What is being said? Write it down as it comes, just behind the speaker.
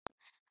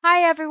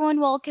Hi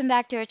everyone, welcome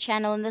back to our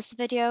channel. In this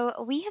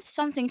video, we have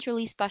something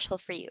truly special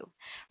for you.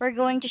 We're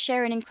going to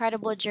share an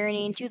incredible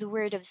journey into the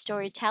world of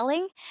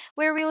storytelling,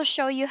 where we will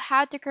show you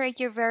how to create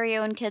your very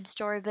own kid's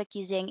storybook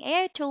using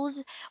AI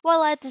tools,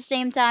 while at the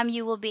same time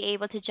you will be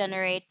able to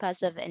generate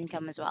passive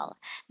income as well.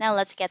 Now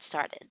let's get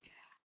started.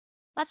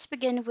 Let's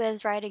begin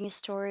with writing a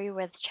story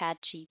with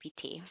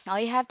ChatGPT. All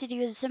you have to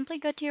do is simply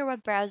go to your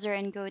web browser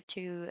and go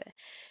to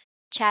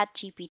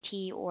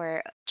ChatGPT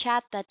or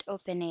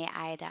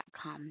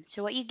chat.openai.com.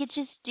 So what you could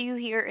just do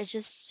here is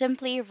just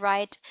simply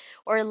write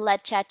or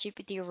let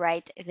ChatGPT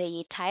write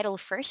the title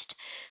first.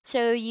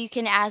 So you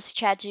can ask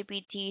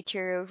ChatGPT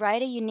to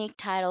write a unique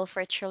title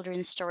for a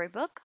children's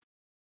storybook.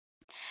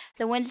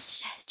 Then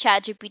once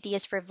ChatGPT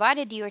has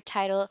provided your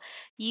title,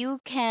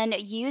 you can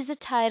use the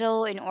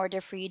title in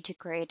order for you to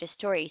create a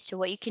story. So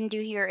what you can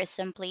do here is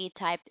simply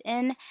type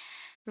in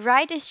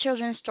write a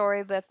children's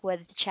storybook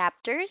with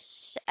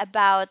chapters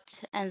about,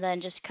 and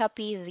then just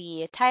copy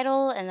the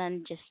title and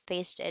then just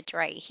paste it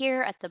right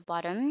here at the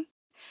bottom.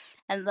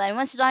 And then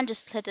once done,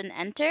 just hit an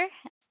enter.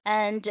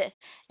 And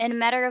in a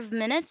matter of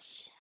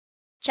minutes,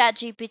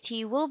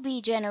 ChatGPT will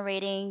be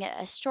generating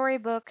a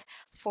storybook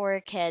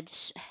for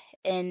kids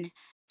in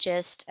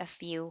just a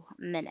few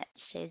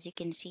minutes. As you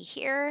can see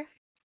here,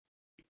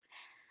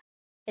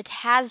 it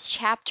has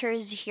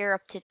chapters here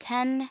up to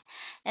 10.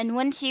 And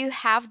once you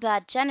have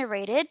that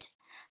generated,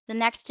 the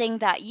next thing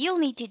that you'll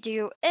need to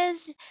do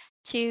is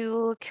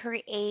to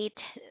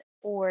create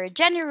or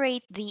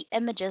generate the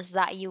images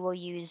that you will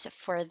use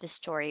for the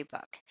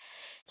storybook.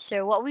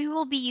 So what we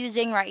will be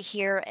using right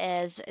here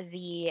is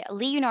the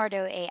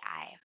Leonardo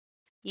AI.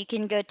 You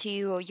can go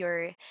to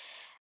your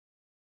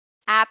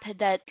app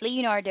that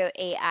Leonardo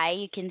AI,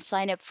 you can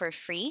sign up for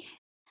free.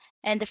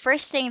 And the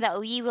first thing that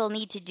we will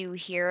need to do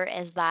here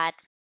is that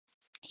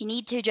you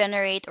need to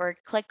generate or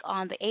click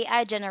on the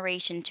AI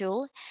generation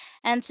tool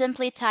and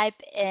simply type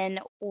in,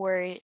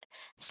 or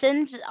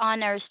since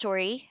on our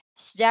story,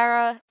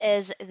 Zara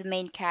is the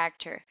main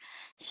character.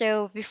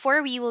 So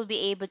before we will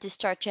be able to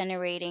start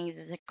generating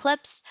the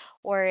clips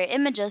or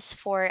images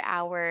for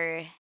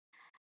our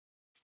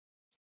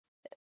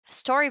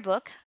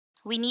storybook,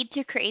 we need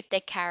to create the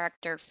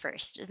character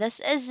first. This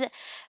is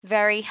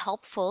very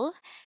helpful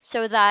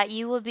so that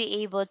you will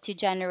be able to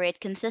generate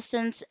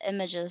consistent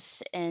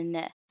images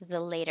in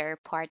the later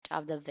part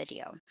of the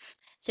video.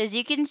 So as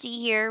you can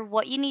see here,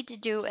 what you need to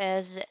do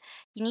is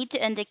you need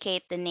to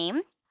indicate the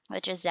name,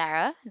 which is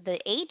Zara,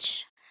 the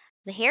age,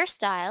 the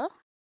hairstyle,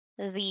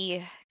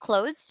 the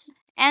clothes,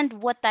 and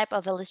what type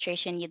of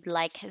illustration you'd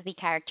like the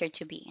character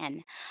to be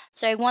in.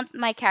 So I want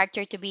my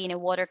character to be in a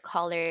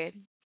watercolor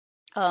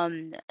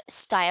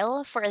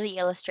style for the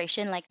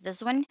illustration like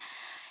this one.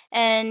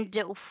 And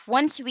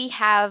once we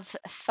have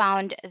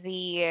found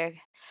the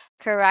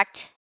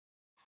correct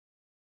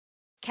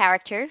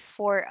character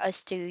for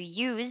us to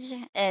use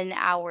in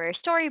our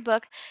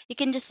storybook, you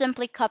can just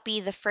simply copy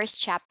the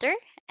first chapter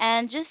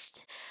and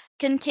just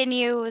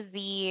continue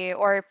the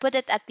or put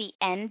it at the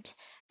end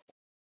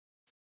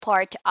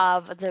part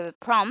of the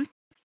prompt.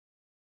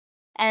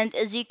 And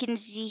as you can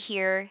see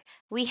here,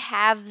 we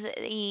have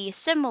the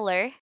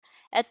similar.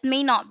 It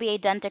may not be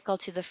identical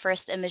to the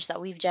first image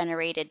that we've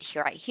generated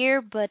here, right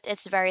here, but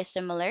it's very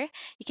similar.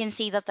 You can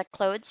see that the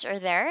clothes are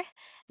there,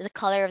 the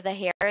color of the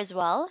hair as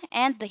well,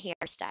 and the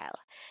hairstyle.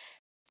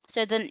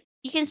 So then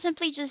you can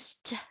simply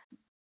just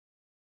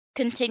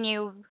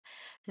continue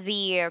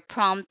the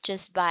prompt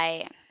just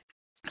by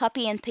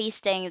copy and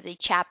pasting the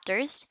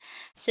chapters,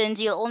 since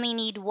you'll only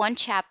need one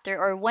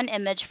chapter or one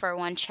image for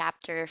one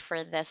chapter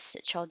for this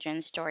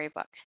children's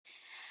storybook.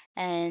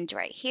 And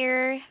right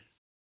here,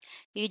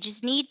 you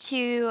just need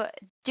to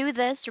do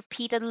this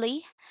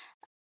repeatedly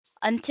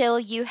until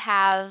you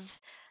have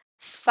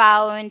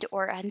found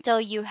or until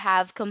you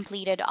have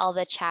completed all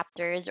the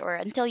chapters or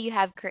until you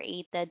have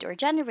created or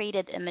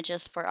generated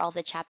images for all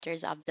the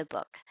chapters of the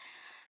book.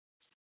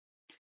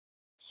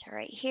 So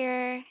right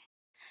here,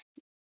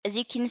 as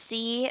you can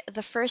see,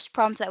 the first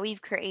prompt that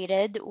we've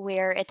created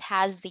where it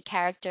has the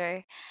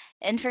character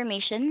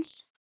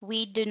informations,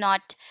 we do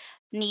not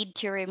need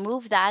to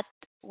remove that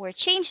or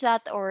change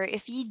that. Or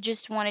if you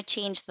just want to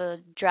change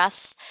the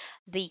dress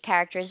the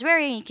character is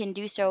wearing, you can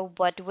do so.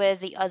 But with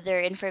the other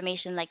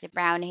information like the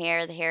brown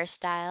hair, the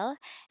hairstyle,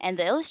 and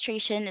the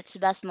illustration, it's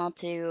best not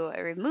to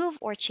remove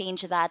or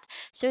change that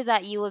so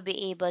that you will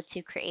be able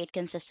to create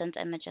consistent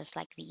images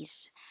like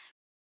these.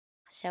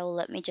 So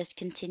let me just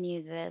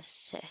continue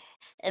this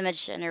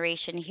image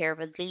generation here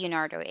with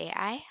Leonardo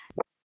AI.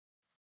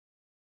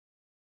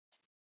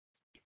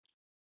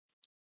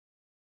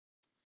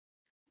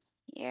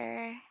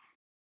 Here.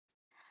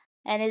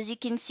 And as you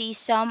can see,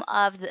 some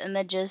of the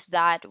images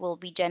that will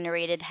be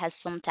generated has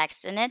some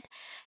text in it.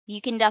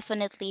 You can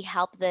definitely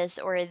help this,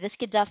 or this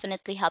could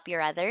definitely help you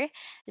rather,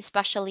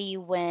 especially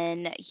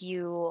when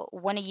you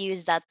want to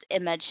use that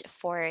image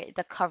for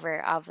the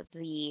cover of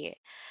the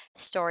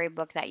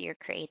storybook that you're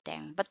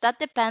creating. But that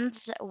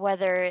depends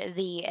whether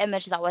the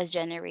image that was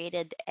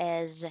generated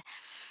is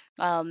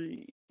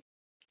um,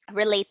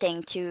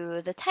 relating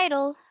to the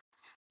title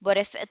But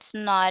if it's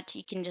not,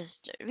 you can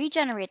just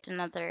regenerate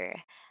another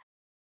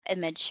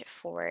image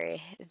for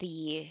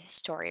the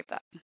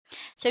storybook.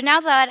 So now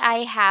that I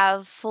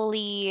have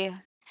fully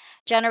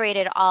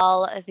generated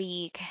all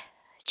the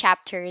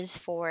chapters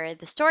for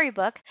the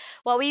storybook,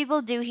 what we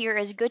will do here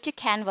is go to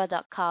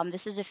canva.com.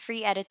 This is a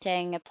free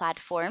editing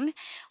platform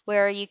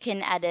where you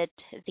can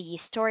edit the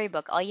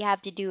storybook. All you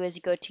have to do is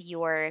go to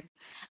your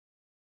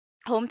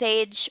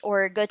homepage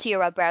or go to your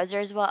web browser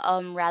as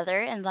well, rather,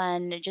 and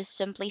then just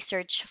simply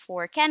search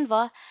for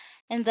Canva.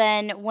 And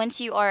then once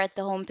you are at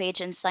the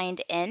homepage and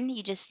signed in,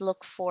 you just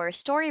look for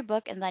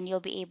storybook, and then you'll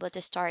be able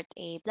to start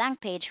a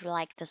blank page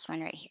like this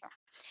one right here.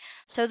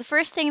 So the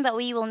first thing that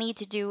we will need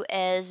to do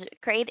is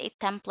create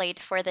a template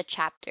for the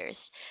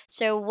chapters.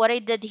 So what I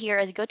did here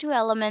is go to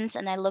elements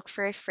and I look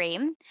for a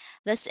frame.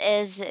 This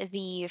is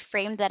the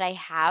frame that I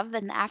have.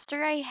 And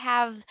after I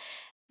have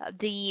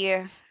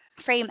the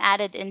frame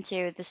added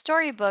into the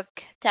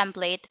storybook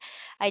template,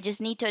 I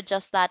just need to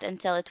adjust that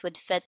until it would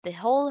fit the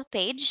whole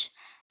page.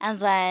 And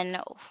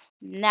then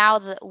now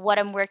what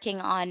I'm working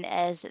on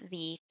is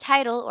the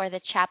title or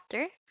the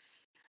chapter.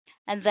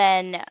 And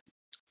then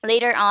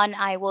later on,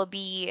 I will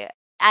be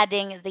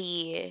adding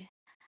the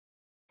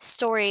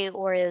story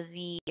or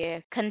the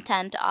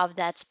content of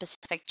that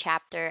specific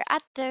chapter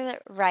at the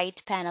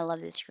right panel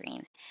of the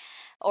screen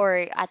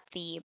or at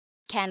the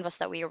canvas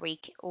that we are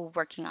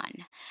working on.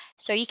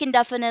 So you can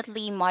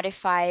definitely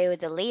modify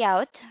the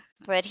layout,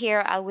 but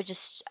here I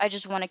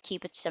just want to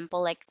keep it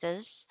simple like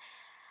this.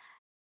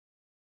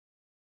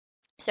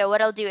 So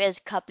what I'll do is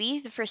copy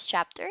the first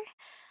chapter,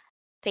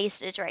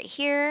 paste it right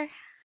here,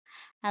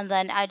 and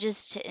then I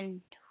just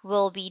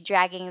will be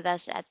dragging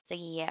this at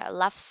the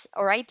left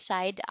or right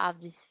side of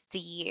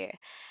the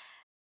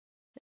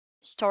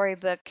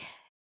storybook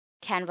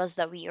canvas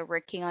that we are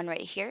working on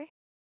right here.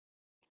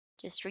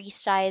 Just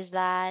resize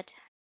that,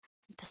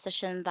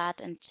 position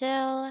that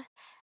until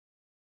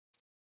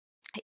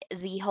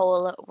the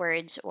whole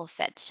words will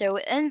fit. So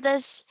in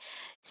this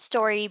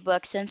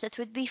storybook, since it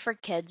would be for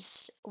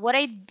kids, what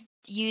I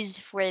use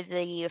for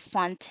the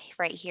font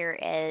right here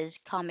is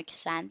Comic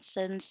Sans,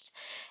 since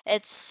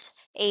it's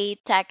a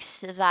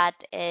text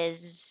that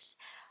is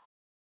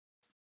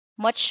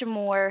much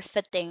more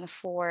fitting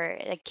for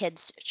a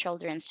kids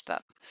children's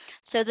book.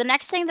 So the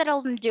next thing that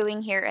I'm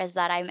doing here is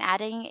that I'm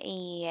adding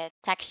a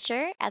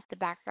texture at the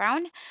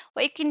background.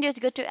 What you can do is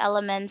go to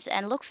elements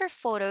and look for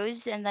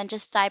photos and then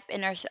just type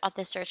in at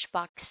the search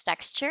box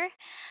texture,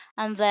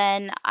 and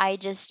then I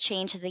just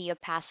change the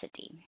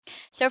opacity.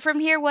 So from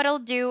here what I'll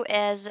do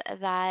is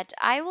that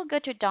I will go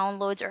to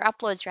downloads or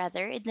uploads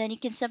rather, and then you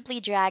can simply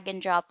drag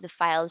and drop the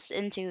files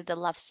into the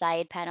left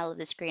side panel of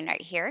the screen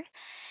right here.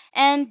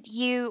 And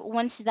you,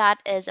 once that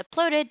is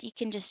uploaded, you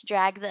can just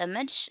drag the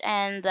image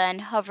and then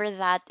hover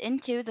that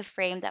into the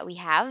frame that we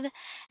have.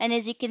 And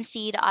as you can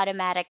see, it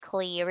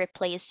automatically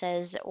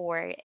replaces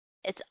or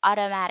it's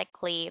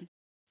automatically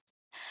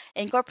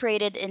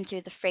incorporated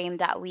into the frame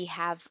that we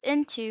have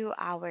into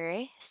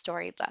our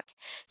storybook.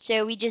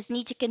 So we just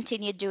need to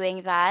continue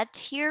doing that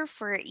here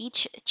for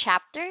each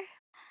chapter.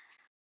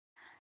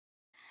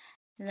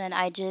 And then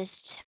I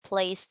just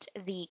placed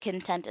the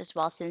content as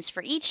well, since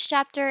for each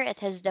chapter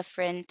it has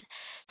different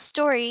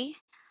story,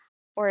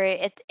 or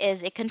it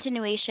is a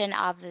continuation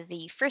of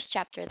the first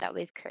chapter that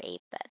we've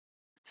created.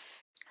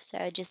 So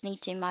I just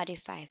need to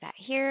modify that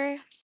here.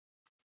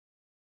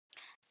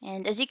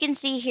 And as you can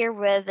see here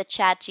with the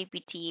chat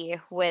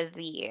GPT, with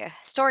the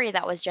story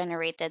that was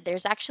generated,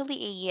 there's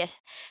actually a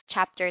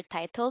chapter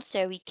title.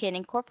 So we can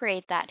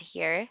incorporate that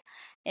here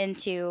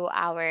into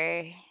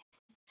our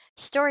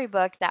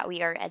storybook that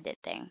we are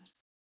editing.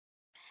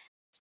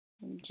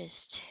 And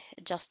just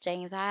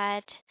adjusting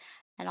that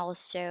and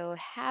also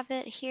have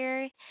it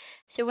here.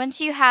 So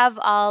once you have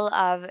all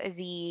of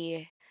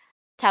the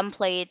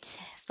template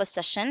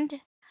positioned,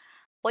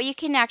 what you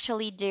can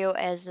actually do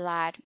is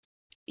that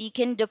you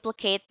can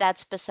duplicate that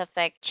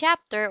specific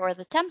chapter or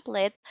the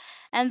template,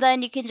 and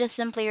then you can just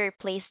simply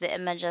replace the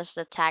images,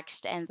 the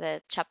text, and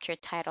the chapter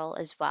title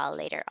as well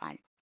later on.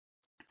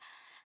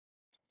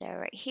 So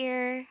right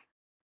here,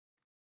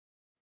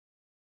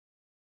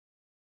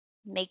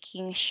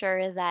 making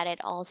sure that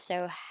it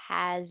also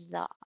has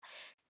the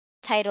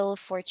title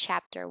for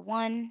chapter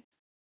 1.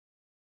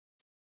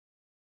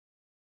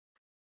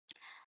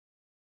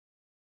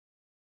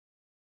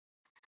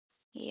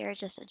 Here,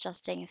 just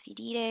adjusting a few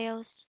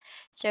details.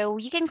 So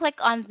you can click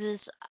on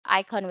this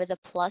icon with a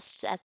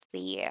plus at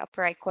the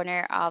upper right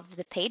corner of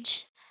the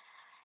page.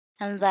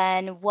 And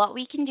then what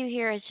we can do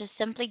here is just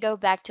simply go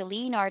back to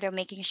Leonardo,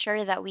 making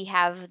sure that we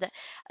have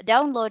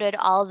downloaded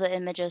all the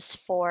images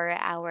for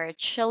our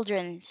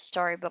children's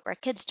storybook or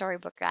kids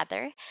storybook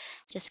rather.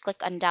 Just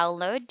click on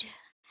download.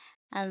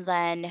 And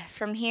then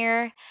from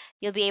here,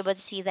 you'll be able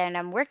to see that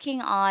I'm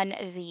working on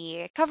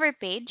the cover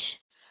page.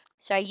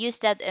 So I use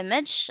that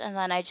image and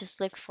then I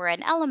just look for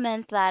an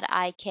element that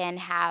I can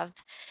have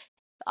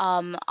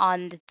on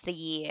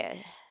the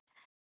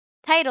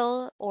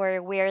title or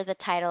where the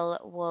title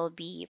will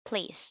be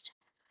placed.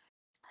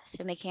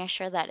 So making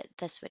sure that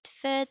this would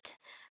fit.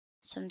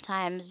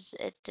 Sometimes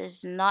it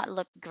does not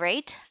look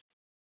great.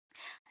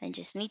 I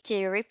just need to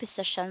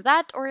reposition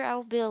that, or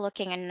I'll be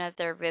looking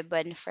another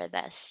ribbon for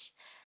this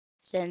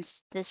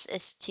since this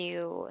is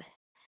too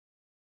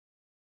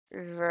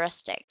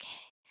rustic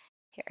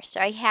here.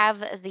 So I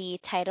have the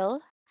title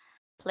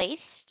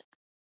placed,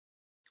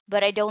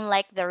 but I don't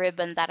like the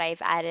ribbon that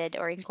I've added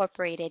or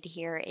incorporated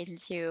here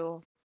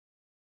into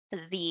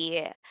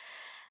the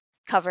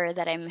cover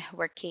that I'm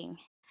working.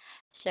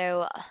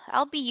 So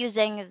I'll be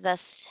using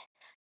this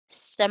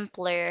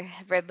simpler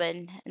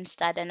ribbon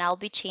instead, and I'll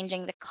be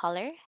changing the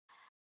color,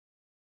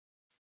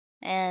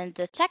 and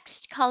the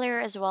text color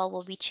as well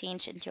will be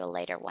changed into a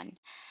lighter one.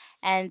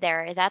 And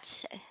there,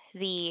 that's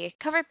the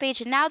cover page.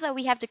 And now that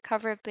we have the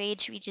cover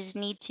page, we just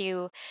need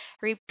to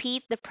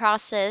repeat the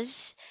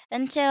process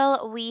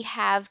until we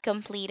have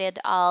completed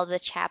all the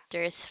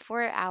chapters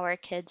for our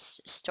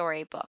kids'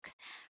 storybook.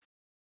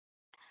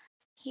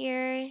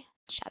 Here,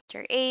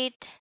 chapter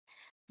 8,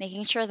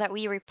 making sure that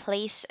we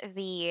replace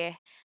the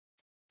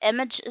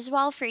image as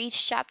well for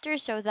each chapter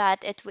so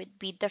that it would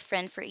be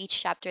different for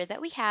each chapter that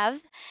we have.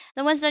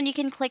 Then once done, you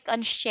can click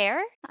on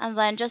share and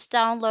then just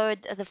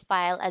download the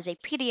file as a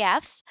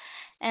PDF.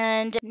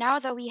 And now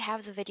that we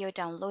have the video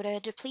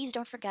downloaded, please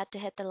don't forget to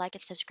hit the like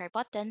and subscribe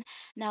button.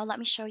 Now let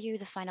me show you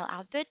the final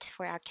output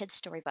for our kids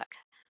storybook.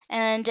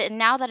 And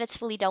now that it's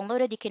fully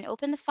downloaded, you can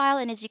open the file,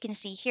 and as you can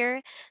see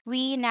here,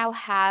 we now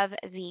have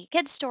the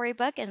kids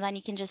storybook, and then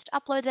you can just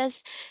upload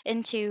this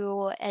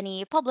into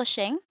any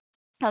publishing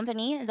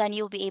company, then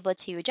you'll be able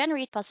to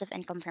generate passive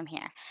income from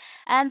here.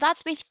 And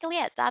that's basically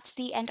it. That's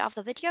the end of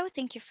the video.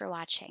 Thank you for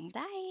watching.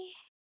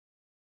 Bye.